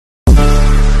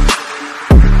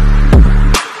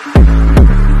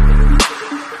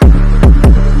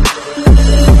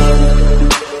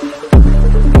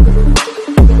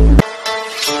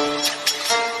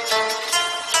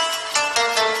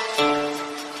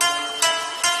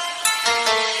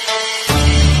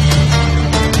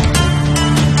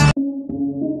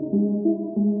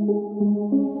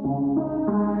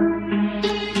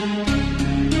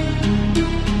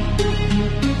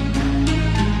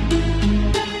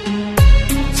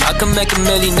can make a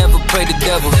million, never pray the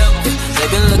devil. They've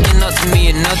been looking up to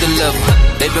me another level.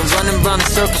 They've been running round in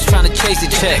circles trying to chase a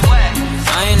check.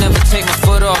 I ain't never take my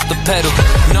foot off the pedal.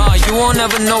 Nah, you won't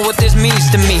ever know what this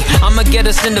means to me. I'ma get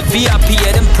us in the VIP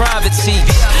at them private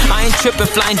seats. I ain't tripping,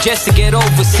 flying jets to get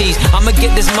overseas. I'ma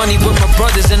get this money with my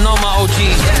brothers and all my OGs.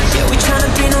 Yeah, we tryna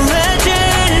be no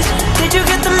legends. Did you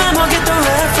get the memo, get the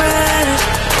reference?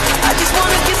 I just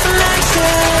wanna get some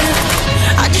action.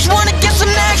 I just wanna get some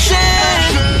action.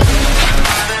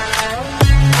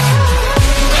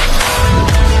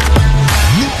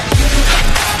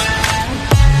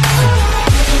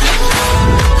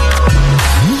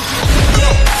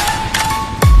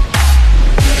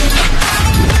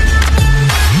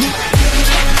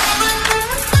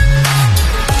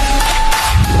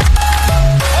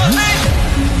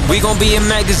 We gon' be in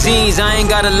magazines, I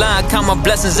ain't gotta lie, count my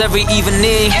blessings every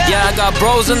evening. Yeah, I got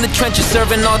bros in the trenches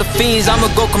serving all the fiends. I'ma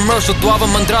go commercial, Duava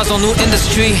Mandrazo, new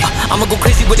industry. I'ma go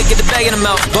crazy with it, get the bag in the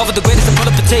mouth. Duava the greatest, I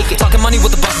pull up and take it. Talking money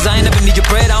with the bosses, I ain't never need your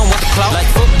bread, I don't want the clout. Like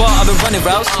football, I've been running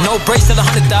routes, no breaks till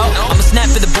 100 out. I'ma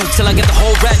snap in the booth till I get the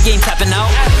whole rap game tapping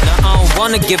out. Now I don't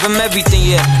wanna give him everything,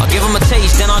 yeah. I'll give him a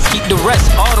taste, then I'll keep the rest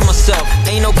all to myself.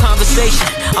 Ain't no conversation,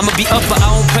 I'ma be up but I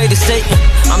don't pray to Satan.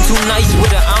 I'm too nice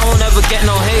with it, I don't ever get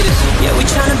no haters. Yeah, we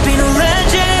tryna be no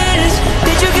legends.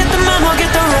 Did you get the memo,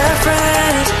 get the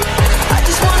reference? I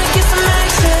just wanna get some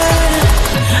action.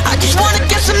 I just wanna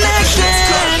get some action.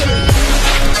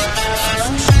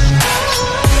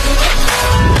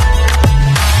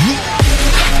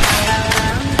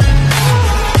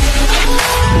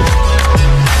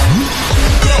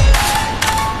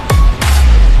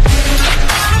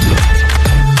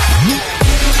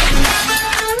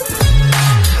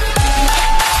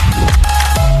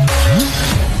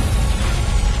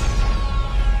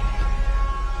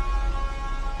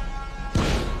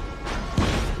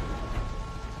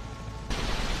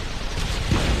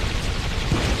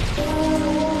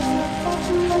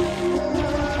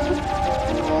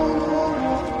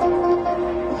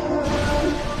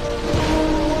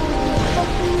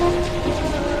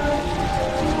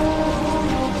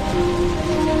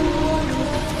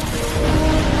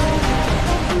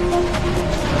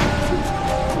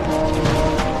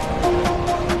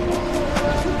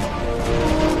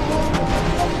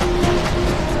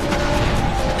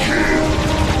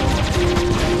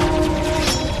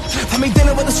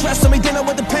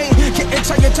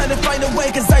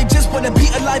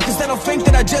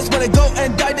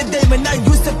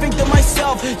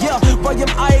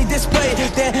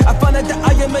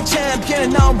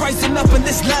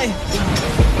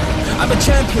 I'm a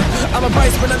champion, I'm a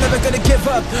rise, but I'm never gonna give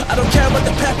up. I don't care about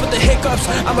the path with the hiccups.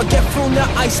 I'ma get through now,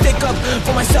 I stick up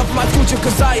for myself and my future.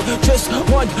 Cause I just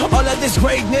want all of this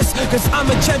greatness. Cause I'm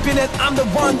a champion and I'm the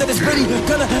one that is really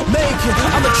gonna make it.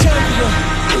 I'm a champion.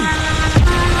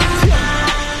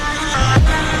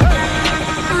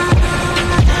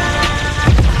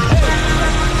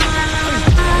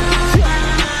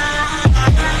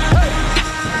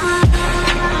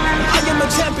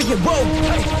 Whoa.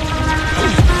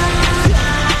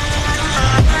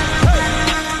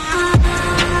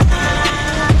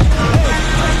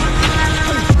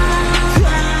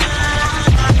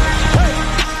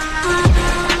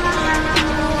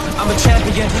 I'm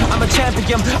a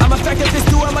champion, I'm effective, this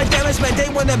doing my damage, man. They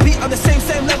wanna be on the same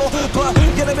level, but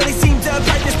you don't really seem to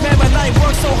like this, man. My life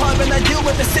works so hard when I deal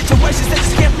with the situations that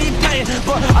just give me pain.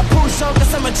 But I push on cause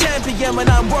I'm a champion when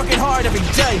I'm working hard every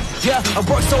day. Yeah, I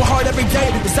work so hard every day.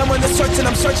 There's someone that's searching,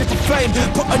 I'm searching for fame.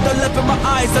 Putting the lip in my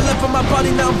eyes, the lip in my body,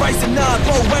 now I'm rising up.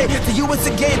 Go away, to you it's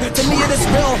a game, to me it is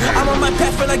real. I'm on my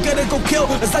path and I gotta go kill,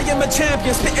 cause I am a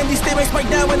champion. Spitting these statements right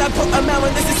now and I put them out,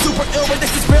 and this is super ill, and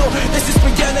this is real, this is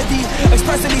reality.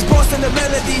 Expressing these bars in the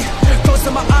melody. Close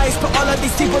to my eyes, but all of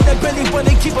these people that really when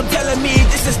they keep on telling me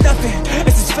this is nothing,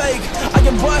 this is fake. I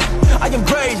am what? I am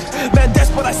great. Man,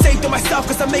 that's what I say to myself,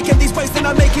 cause I'm making these waves and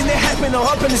I'm making it happen. Oh,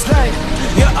 up in this lane,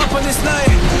 yeah, up on this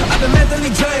lane. I've been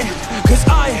mentally drained, cause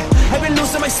I have been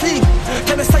losing my sleep.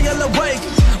 Can I stay all awake?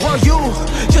 While you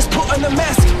just put on a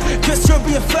mask, cause you're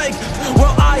being fake. Well,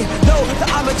 I know that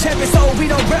I'm a champion, so we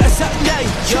don't resonate.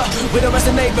 Yeah, we don't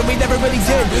resonate, but we never really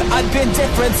did. I've been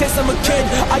different since I'm a kid.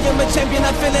 I am a champion, I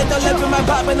feel it all up in my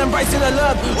vibe, and I'm rising to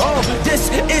love. Oh,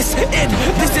 this is it.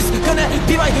 This is gonna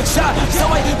be my shot. So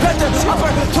I grab the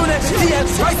opportunity and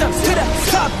rise up to the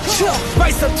top.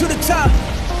 Rise up to the top.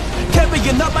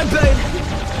 Carrying up my blade.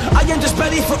 I am just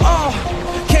ready for all.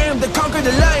 Came to conquer the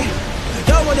lane.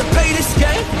 Y'all wanna play this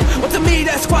game? Well, to me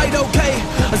that's quite okay,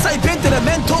 as I've been to the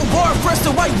mental war first,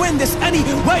 so I win this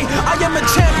anyway. I am a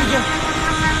champion.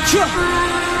 Yeah,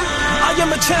 I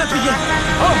am a champion.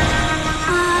 Oh,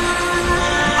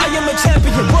 I am a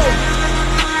champion. champion, whoa.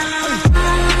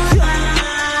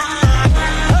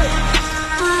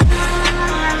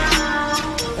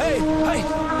 Hey, hey.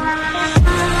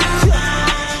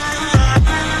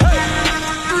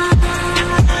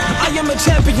 I am a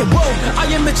champion, whoa, I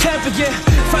am a champion.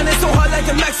 Find it so hard like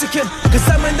a Mexican, cause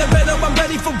I'm in the battle, I'm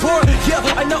ready for war. Yeah,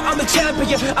 I know I'm a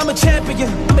champion, I'm a champion,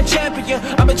 I'm a champion,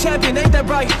 I'm a champion, ain't that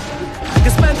right?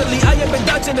 Cause mentally I have been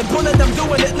dodging the bullet, I'm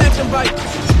doing it left and right.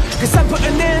 Cause I'm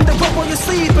putting in the rope while you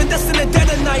sleep, and that's in the dead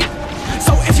of night.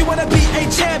 So if you wanna be a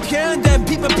champion, then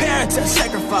be prepared to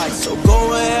sacrifice. So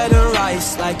go ahead and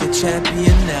rise like a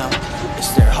champion now.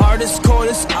 It's their hardest,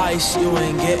 coldest ice, you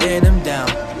ain't getting them down.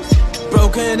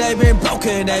 Broken, they've been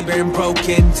broken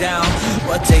down.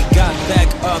 But they got back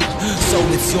up, so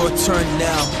it's your turn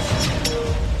now.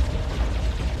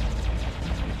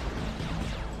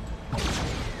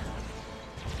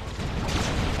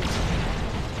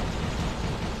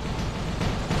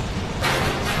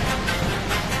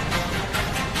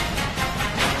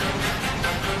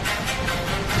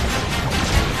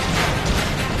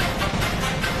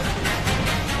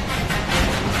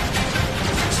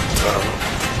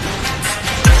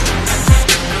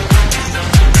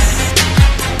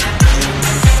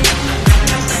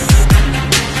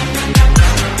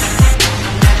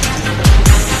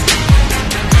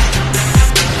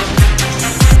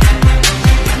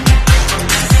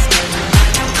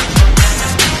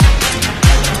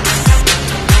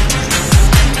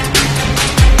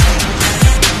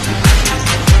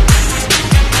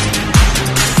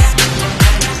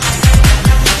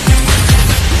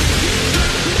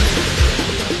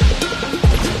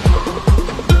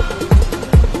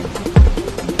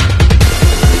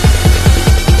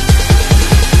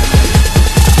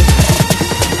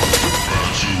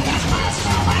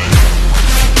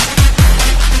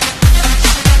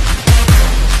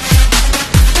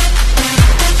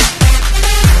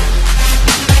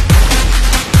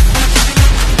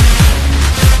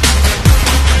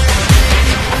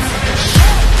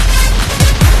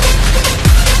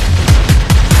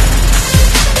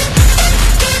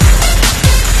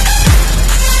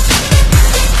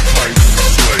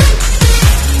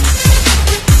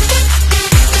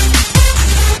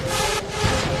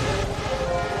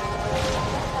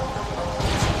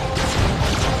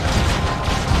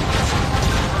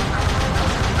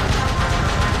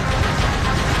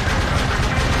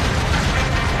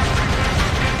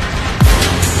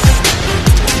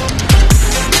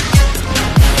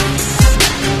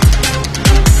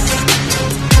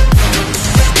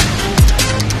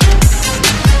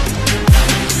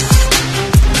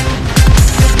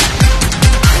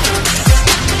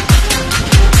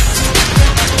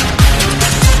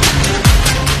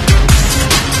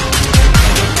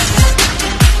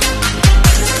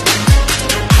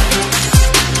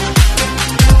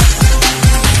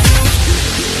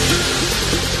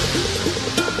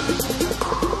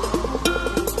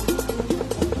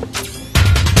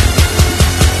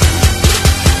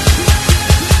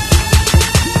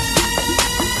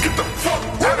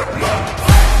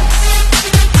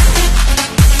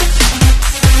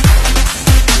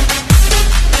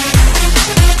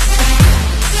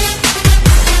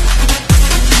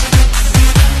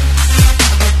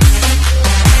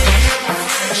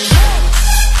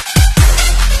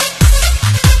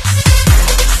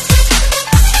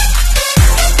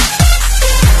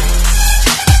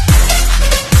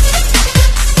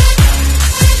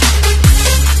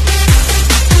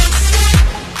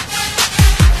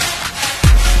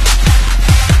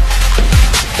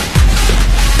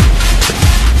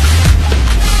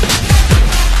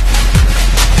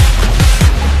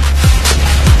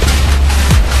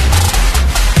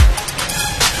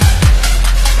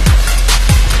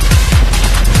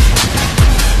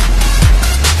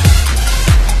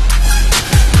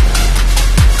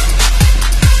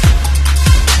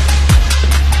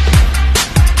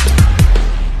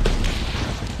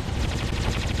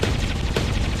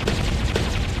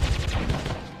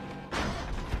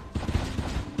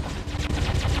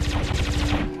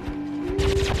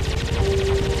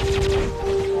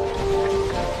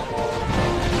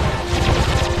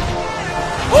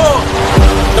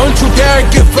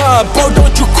 bro,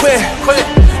 don't you quit.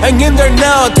 Hang in there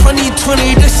now,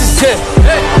 2020, this is it.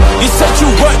 You said you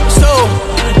work, so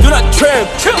do not trip.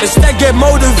 Instead get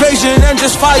motivation and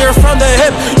just fire from the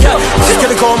hip. Yeah, just get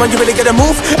it going, man, you really gotta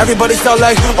move. Everybody start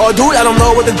like, oh dude, I don't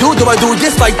know what to do. Do I do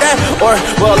this like that? Or,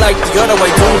 well, like the other way,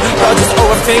 dude. I'll just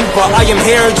overthink, but I am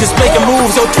here just making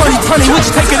moves. So 2020, we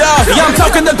just take it off. Yeah, I'm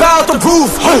talking about the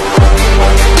roof.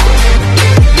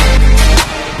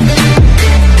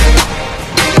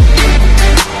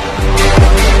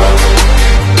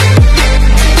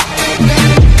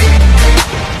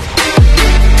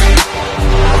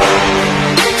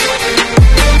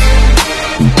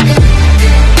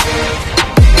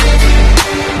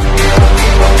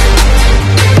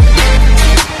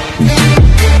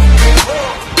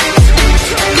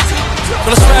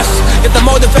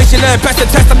 and pass the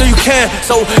test, I know you can.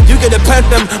 So you get to plant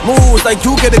them moves like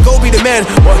you get to go be the man.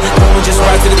 Or don't just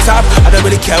rise to the top, I don't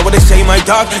really care what they say, my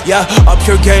dog. Yeah, up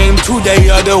your game today,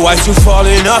 otherwise you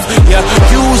falling off. Yeah,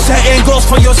 you setting goals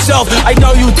for yourself, I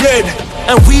know you did.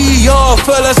 And we all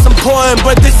feel at some point,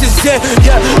 but this is it.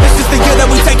 Yeah, this is the year that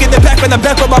we taking it back. When I'm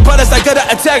back with my brothers, I gotta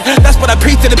attack. That's what I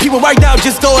preach to the people right now.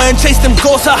 Just go and chase them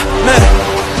goals, man.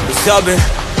 Subbing,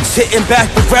 sitting back,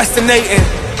 procrastinating.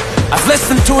 I've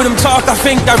listened to them talk, I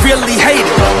think I really hate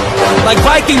it. Like,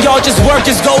 why can y'all just work,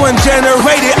 just go and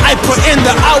generate it? I put in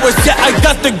the hours, yeah, I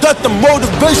got the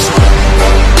motivation.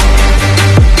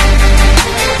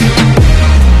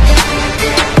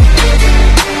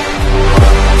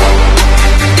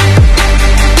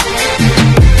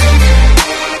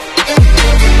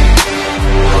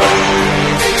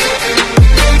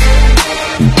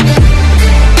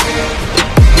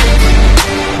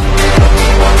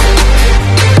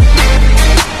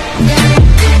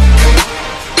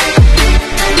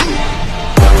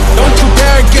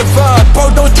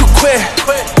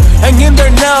 Hang in there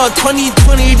now,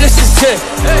 2020, this is it.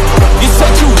 You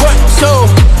said you work, so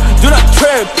do not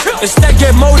trip. Instead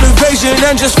get motivation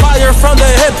and just fire from the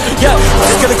hip. Yeah,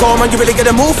 just gotta go, man, you really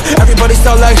gotta move. Everybody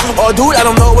still like, oh dude, I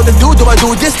don't know what to do. Do I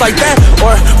do this like that?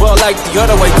 Or, well, like the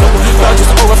other way too. I'll just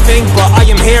overthink, but I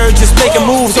am here just making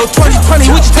moves. So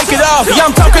 2020, we just take it off. Yeah,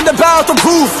 I'm talking about the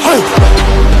proof. Hey.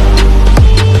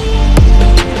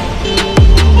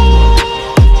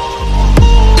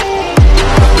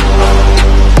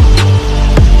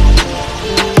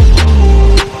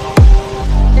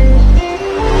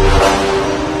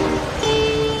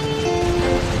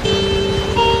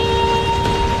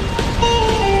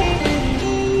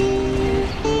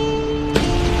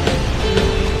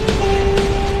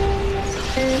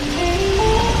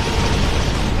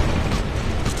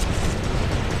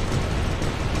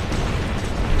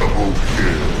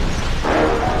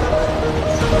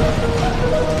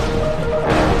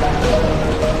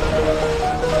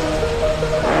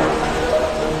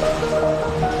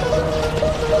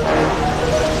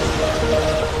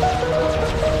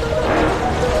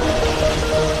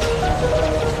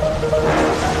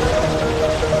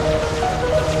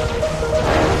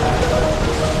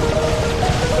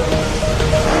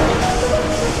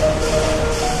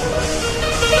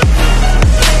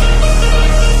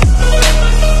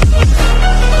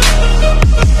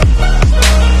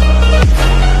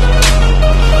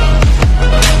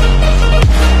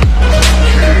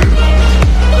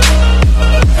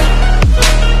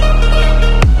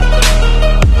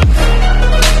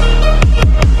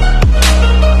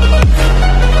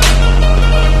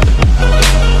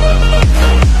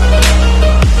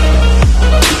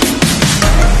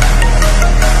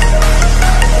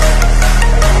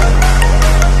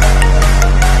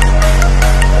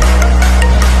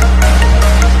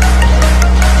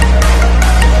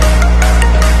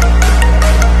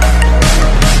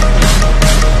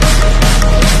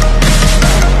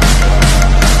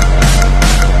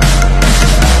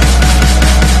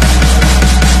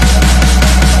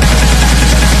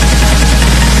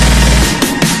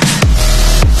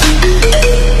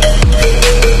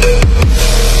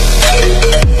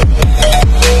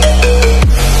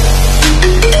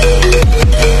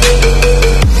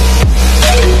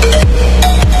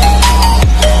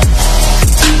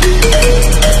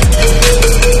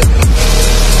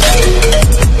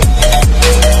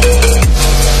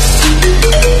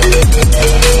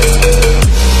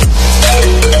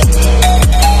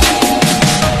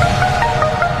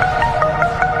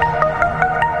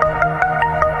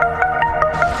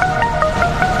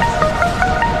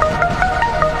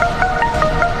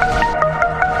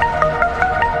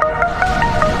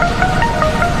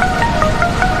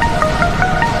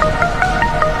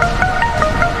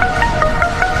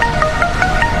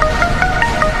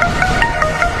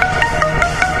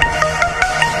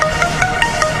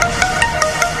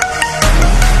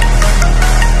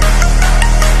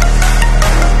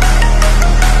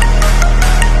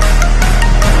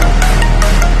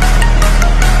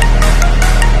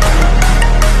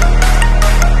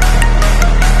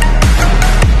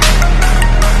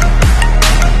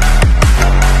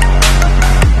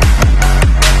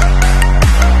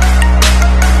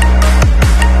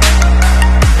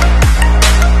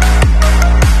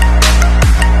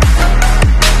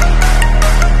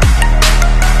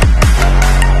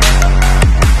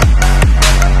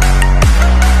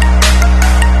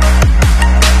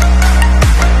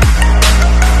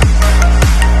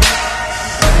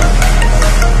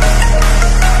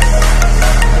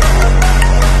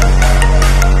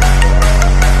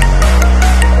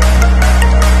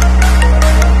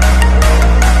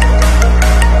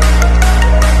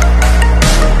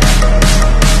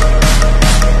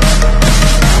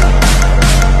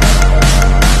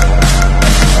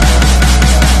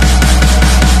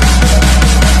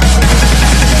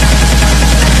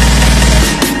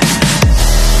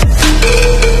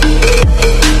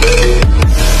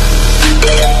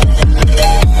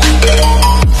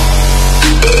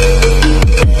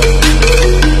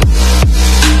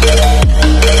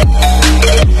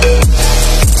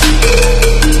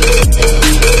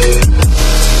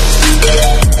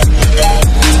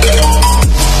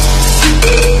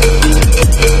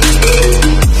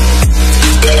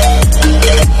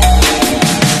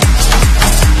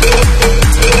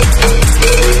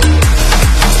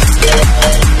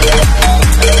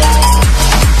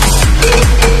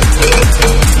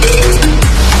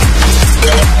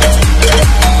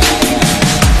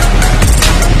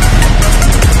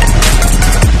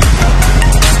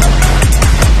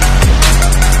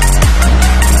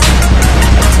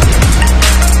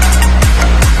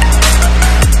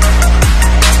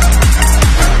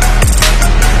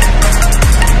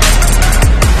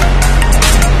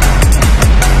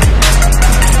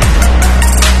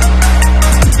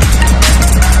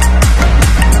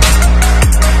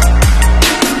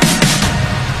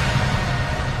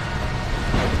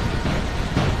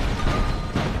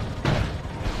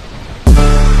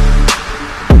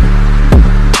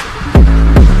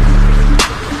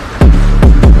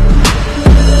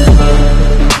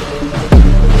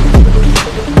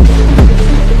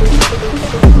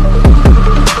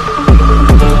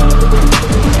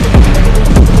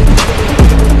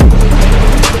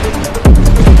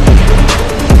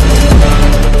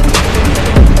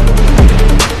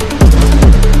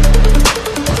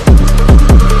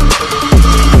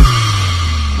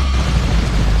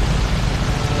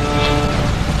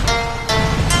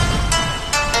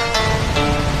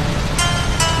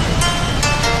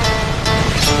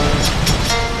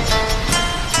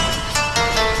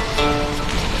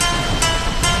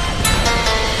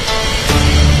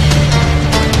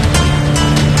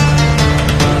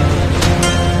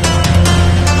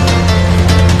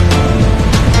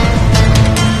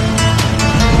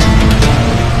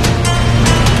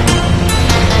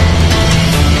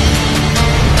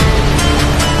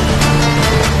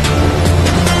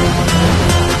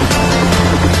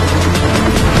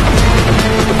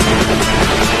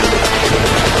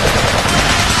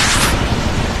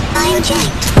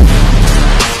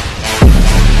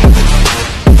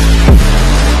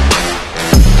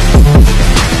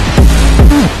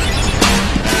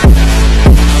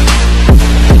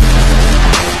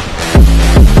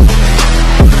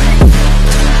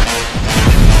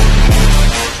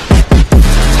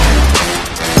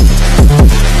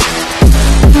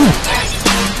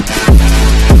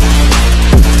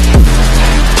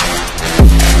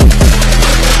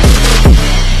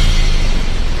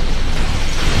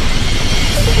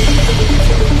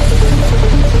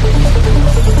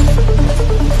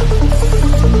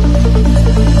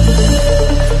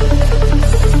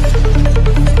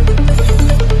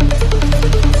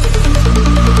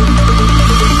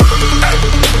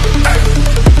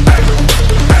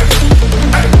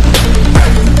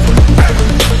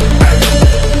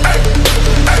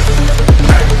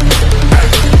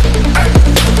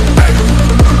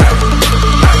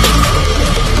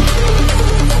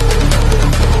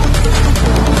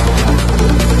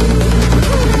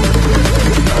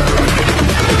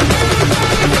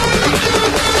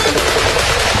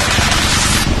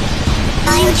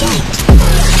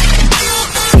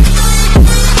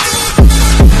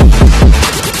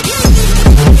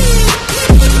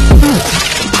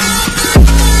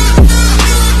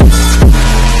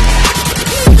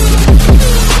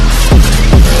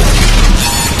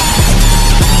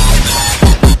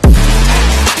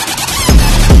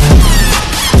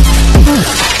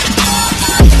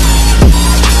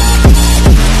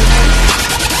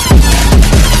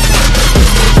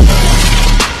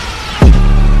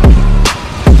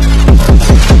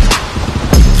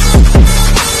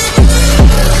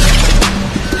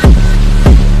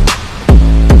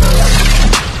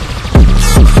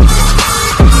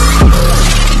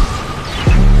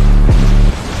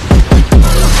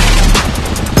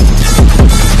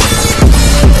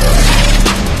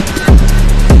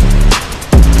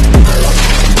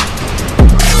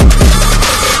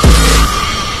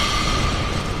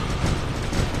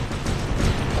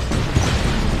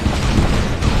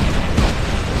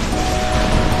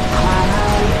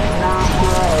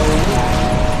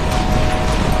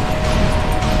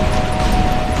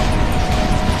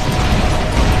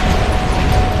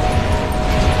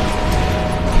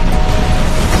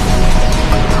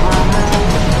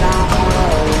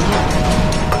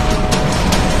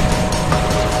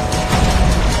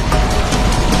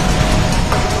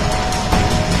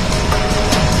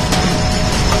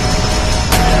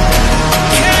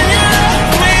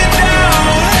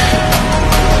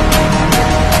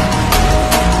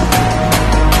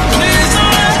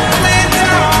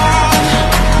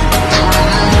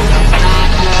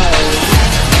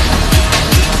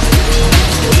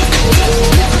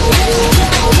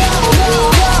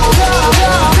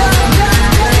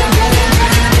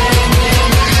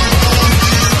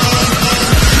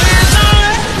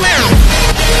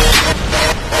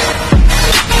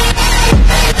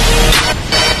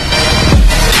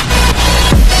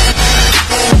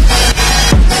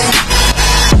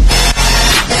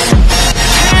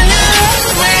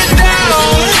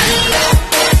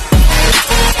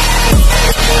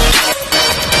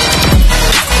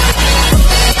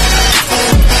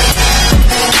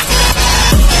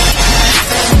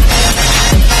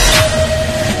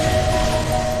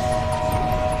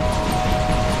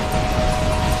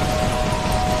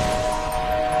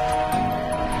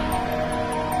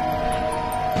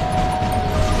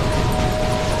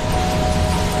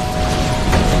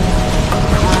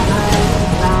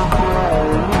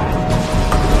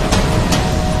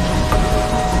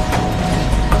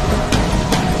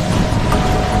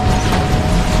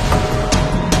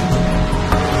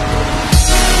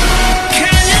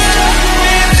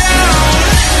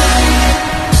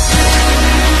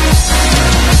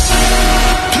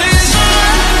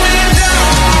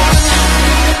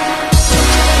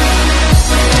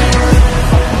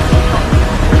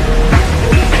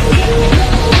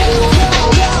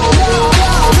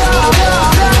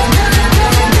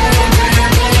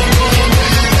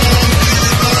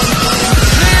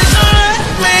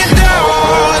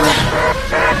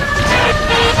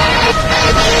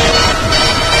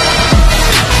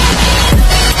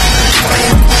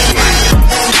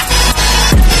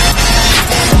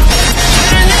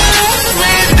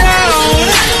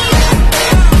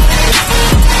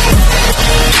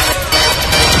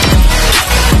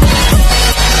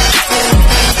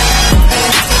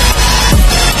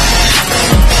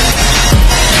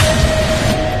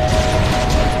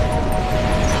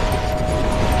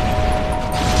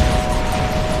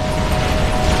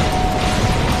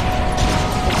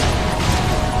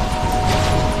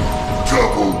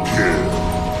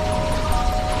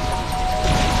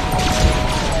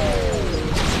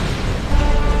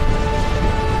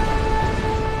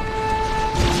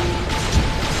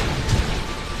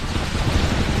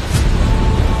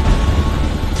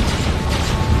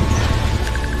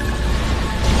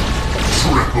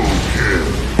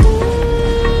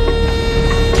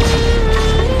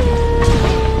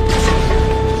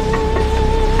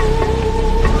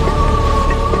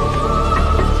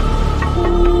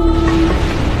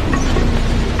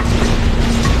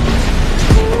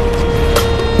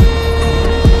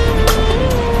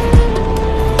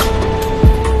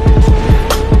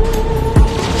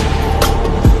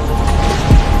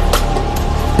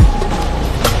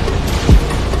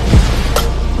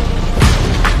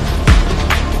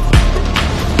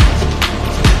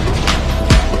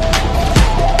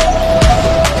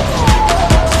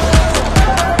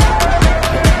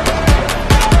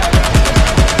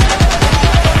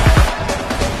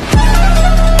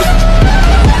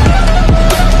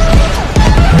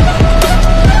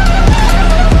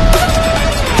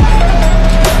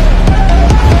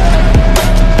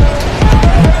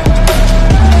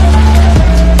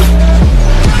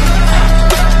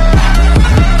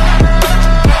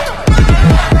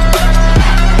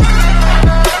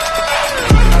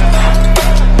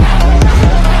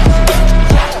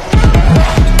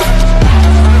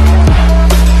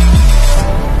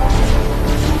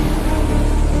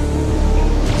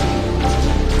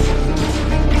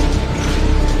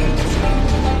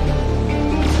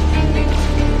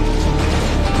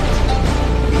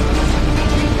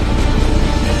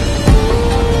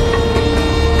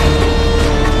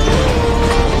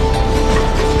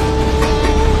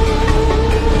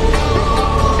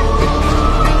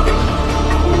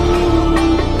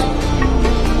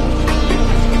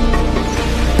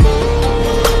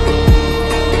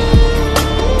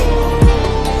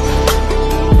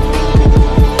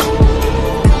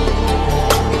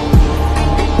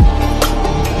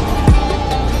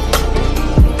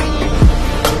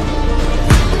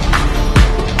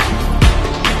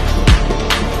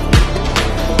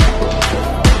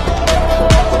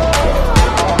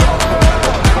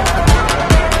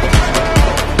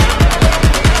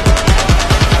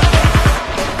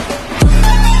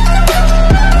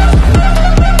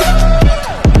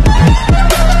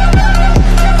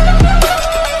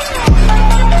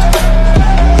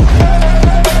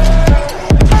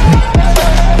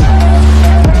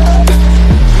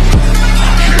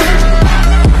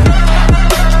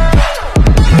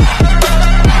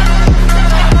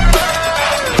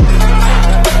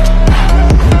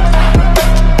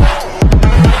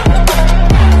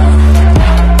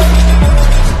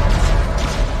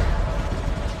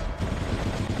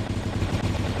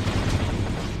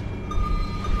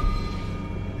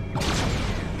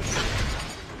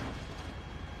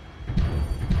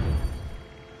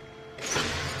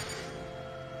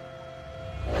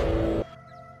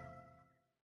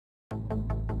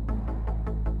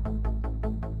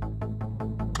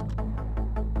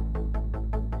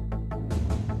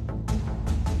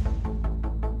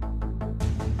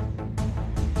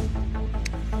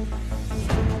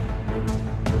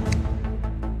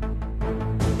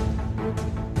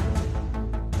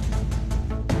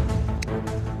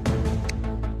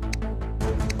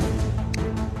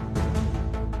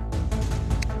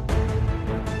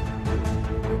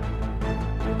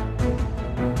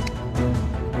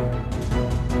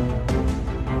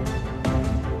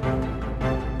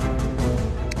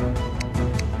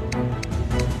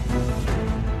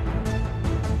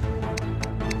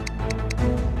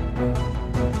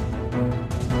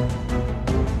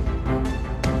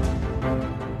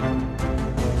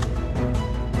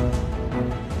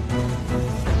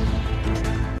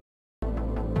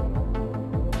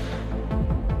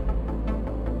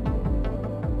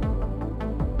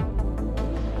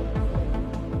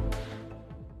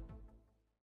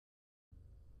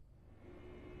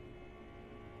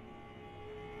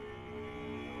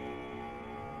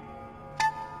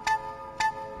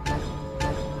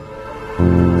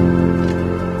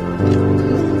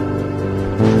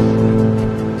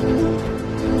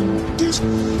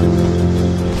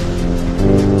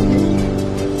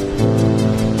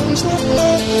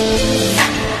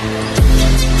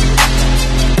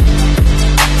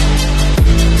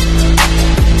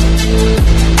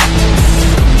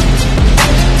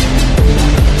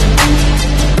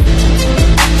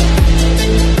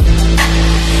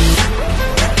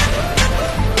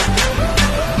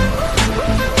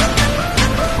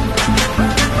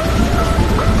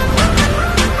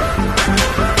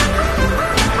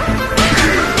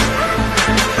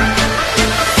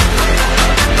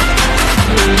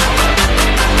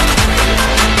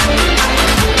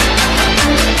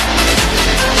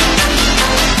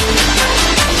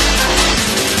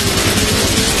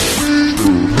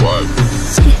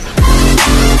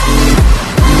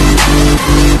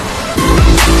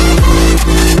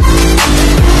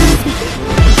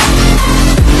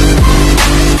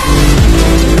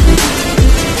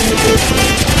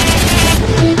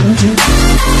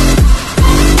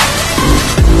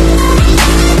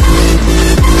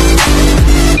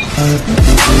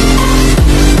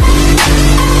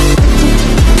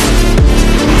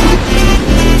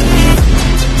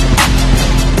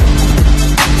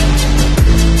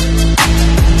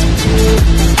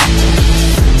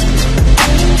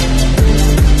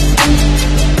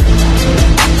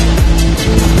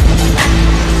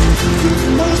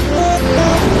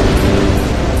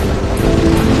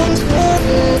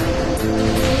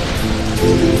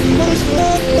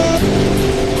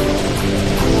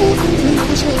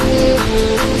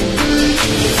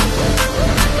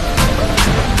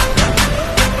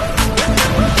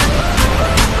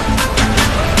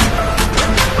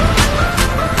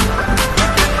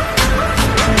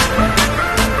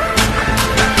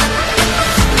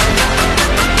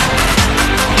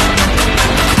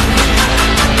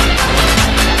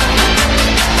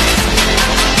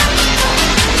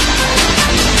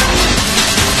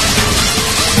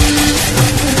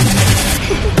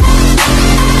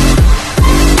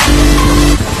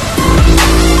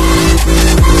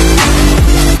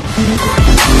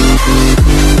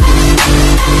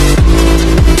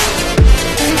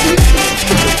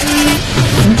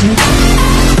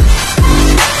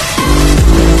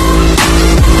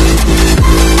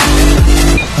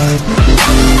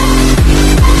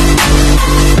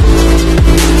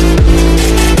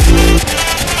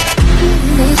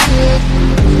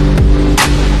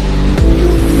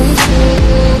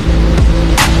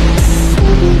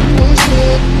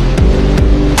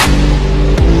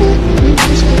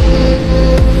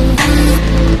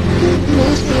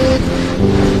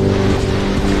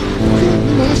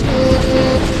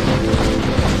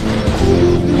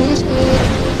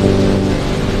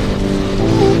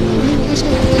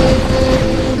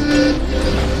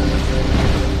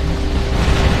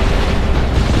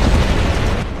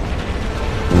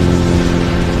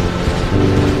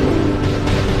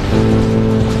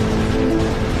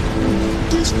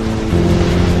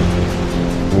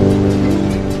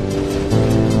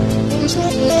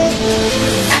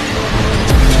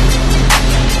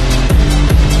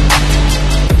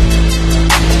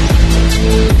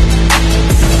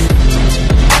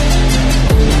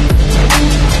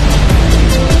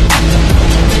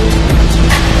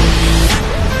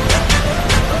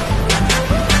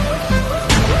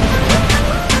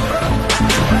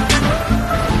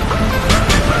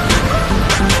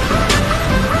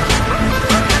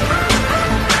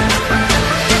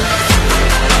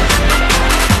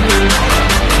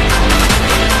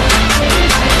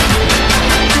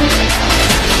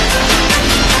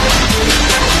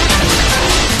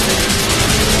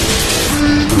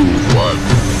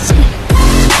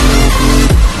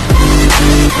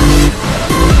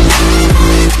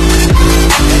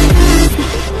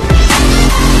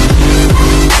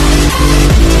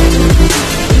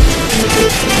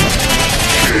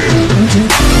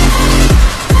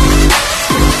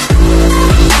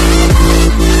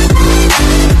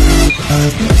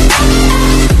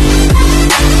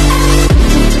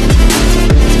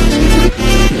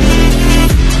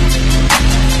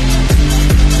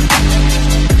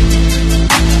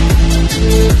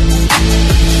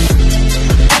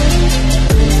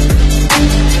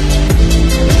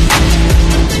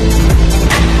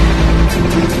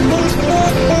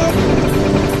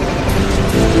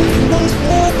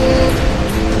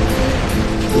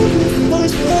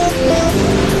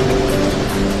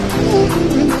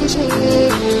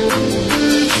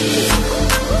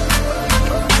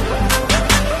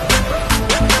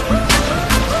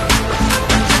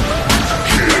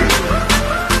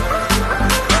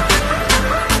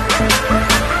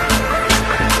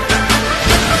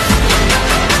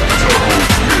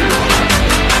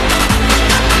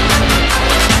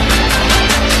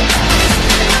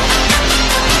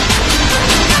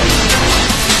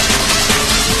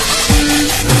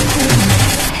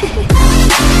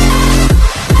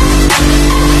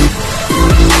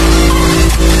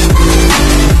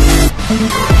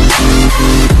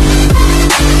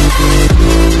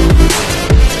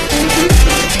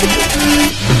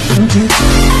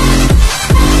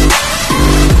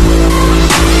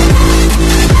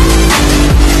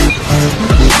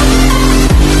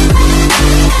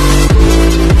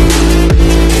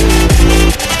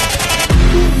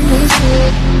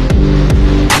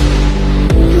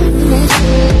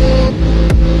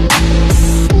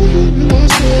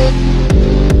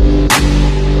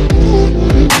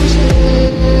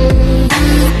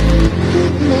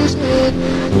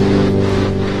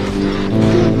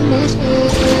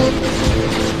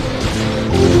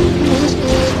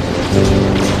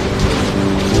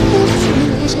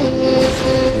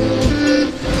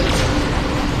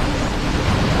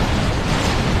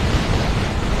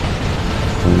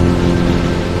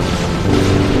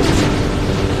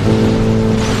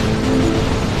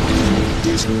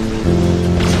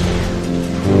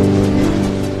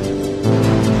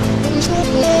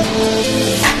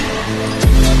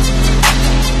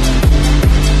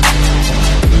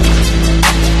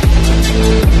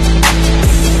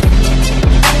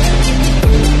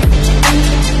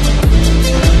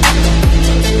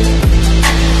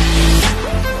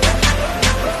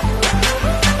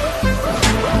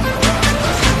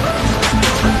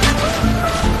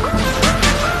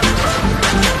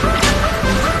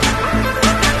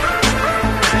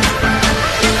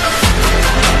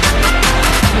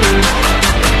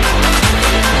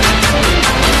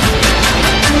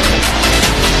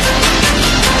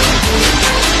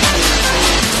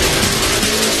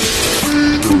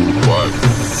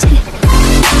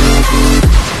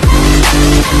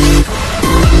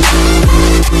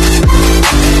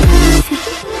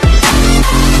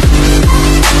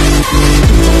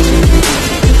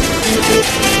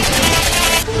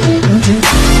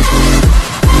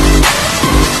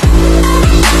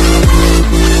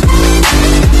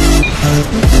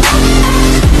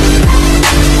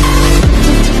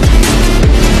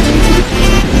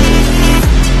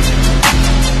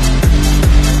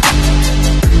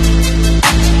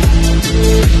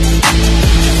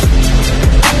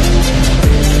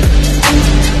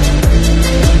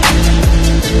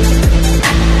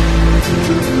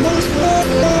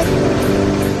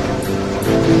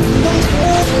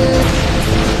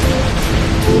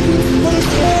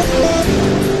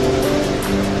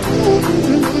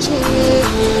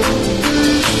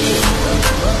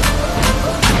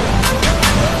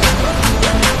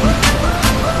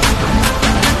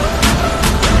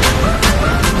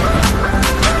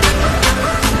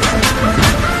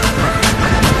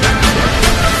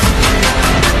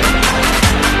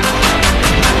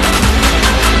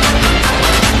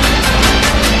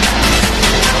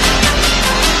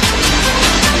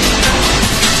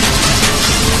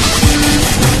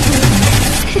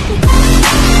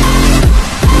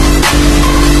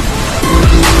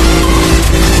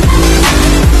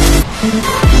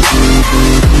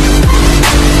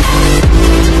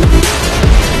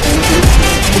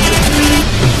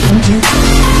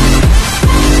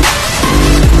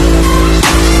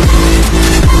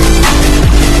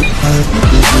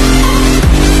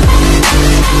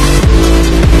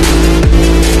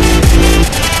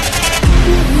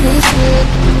 We'll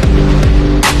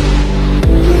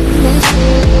be right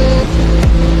back.